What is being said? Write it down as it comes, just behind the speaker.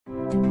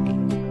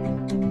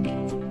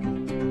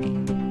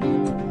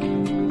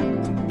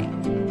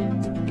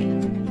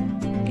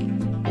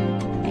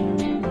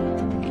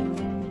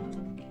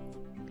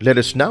Let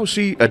us now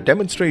see a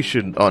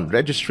demonstration on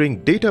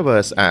registering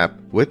Dataverse app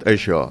with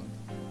Azure.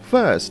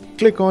 First,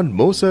 click on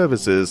More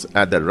Services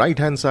at the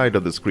right-hand side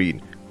of the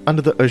screen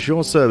under the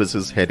Azure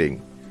Services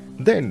heading.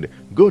 Then,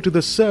 go to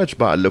the search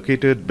bar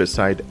located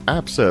beside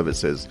App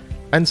Services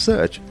and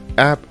search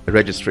App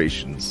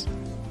Registrations.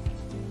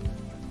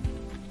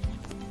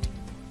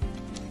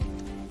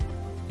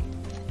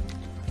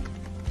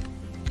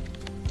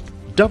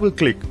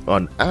 Double-click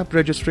on App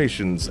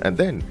Registrations and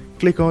then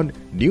click on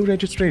New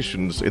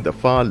Registrations in the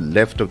far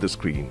left of the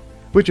screen,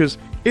 which is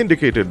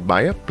indicated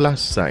by a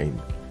plus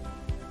sign.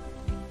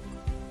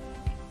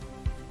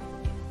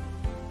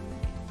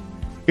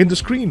 In the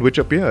screen which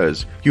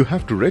appears, you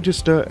have to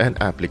register an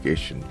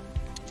application.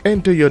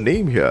 Enter your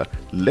name here.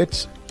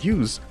 Let's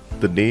use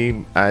the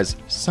name as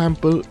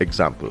Sample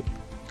Example.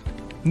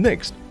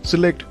 Next,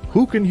 select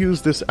who can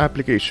use this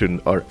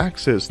application or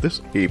access this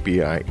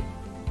API.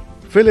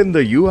 Fill in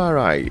the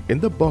URI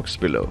in the box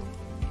below.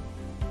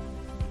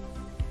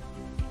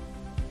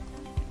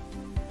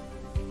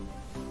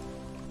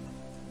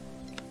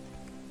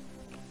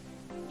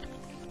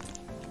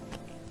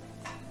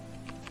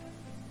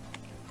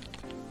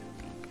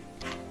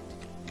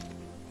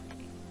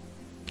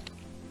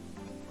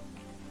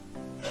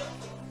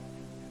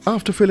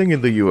 After filling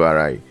in the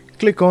URI,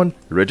 click on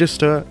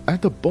Register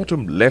at the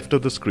bottom left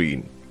of the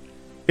screen.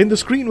 In the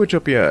screen which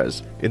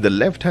appears, in the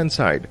left-hand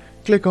side,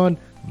 click on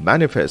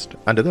Manifest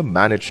under the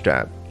Manage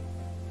tab.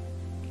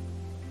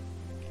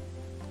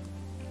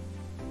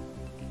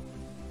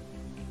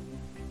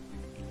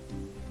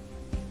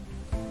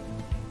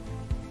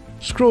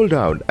 Scroll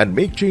down and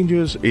make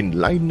changes in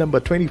line number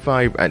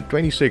 25 and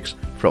 26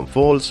 from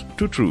false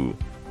to true.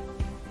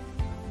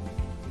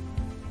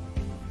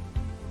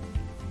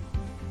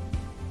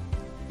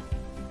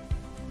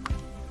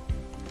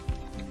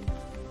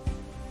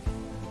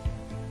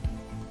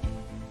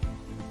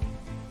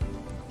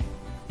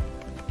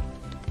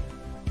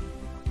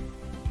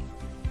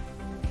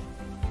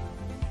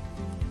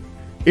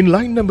 In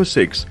line number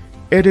 6,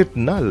 edit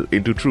null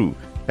into true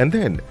and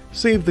then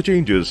save the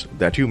changes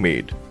that you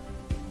made.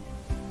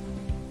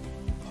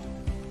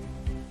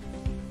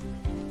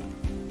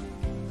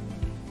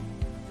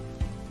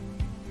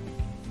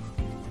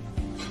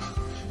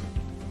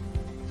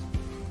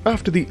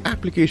 After the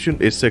application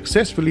is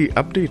successfully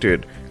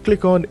updated,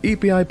 click on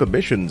API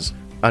Permissions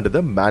under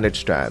the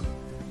Manage tab.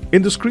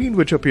 In the screen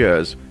which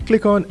appears,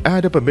 click on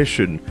Add a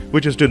Permission,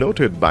 which is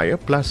denoted by a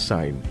plus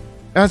sign.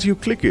 As you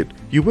click it,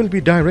 you will be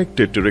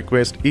directed to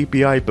Request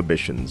API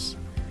Permissions.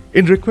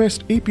 In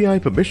Request API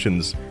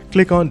Permissions,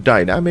 click on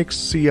Dynamics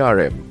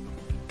CRM.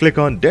 Click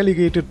on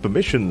Delegated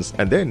Permissions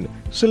and then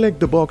select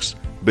the box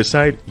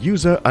beside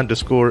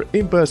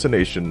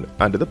User_impersonation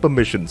under the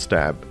Permissions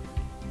tab.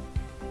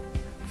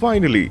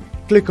 Finally,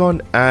 click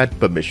on Add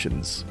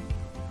Permissions.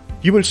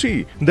 You will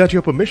see that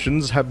your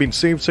permissions have been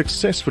saved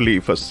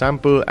successfully for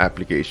sample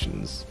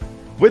applications.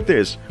 With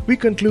this, we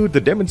conclude the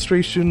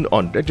demonstration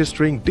on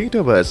registering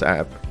Dataverse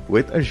app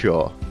with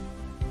Azure.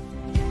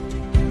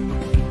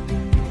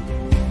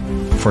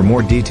 For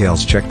more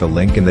details, check the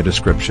link in the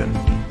description.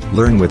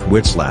 Learn with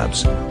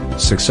Whizlabs.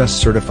 Success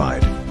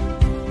certified.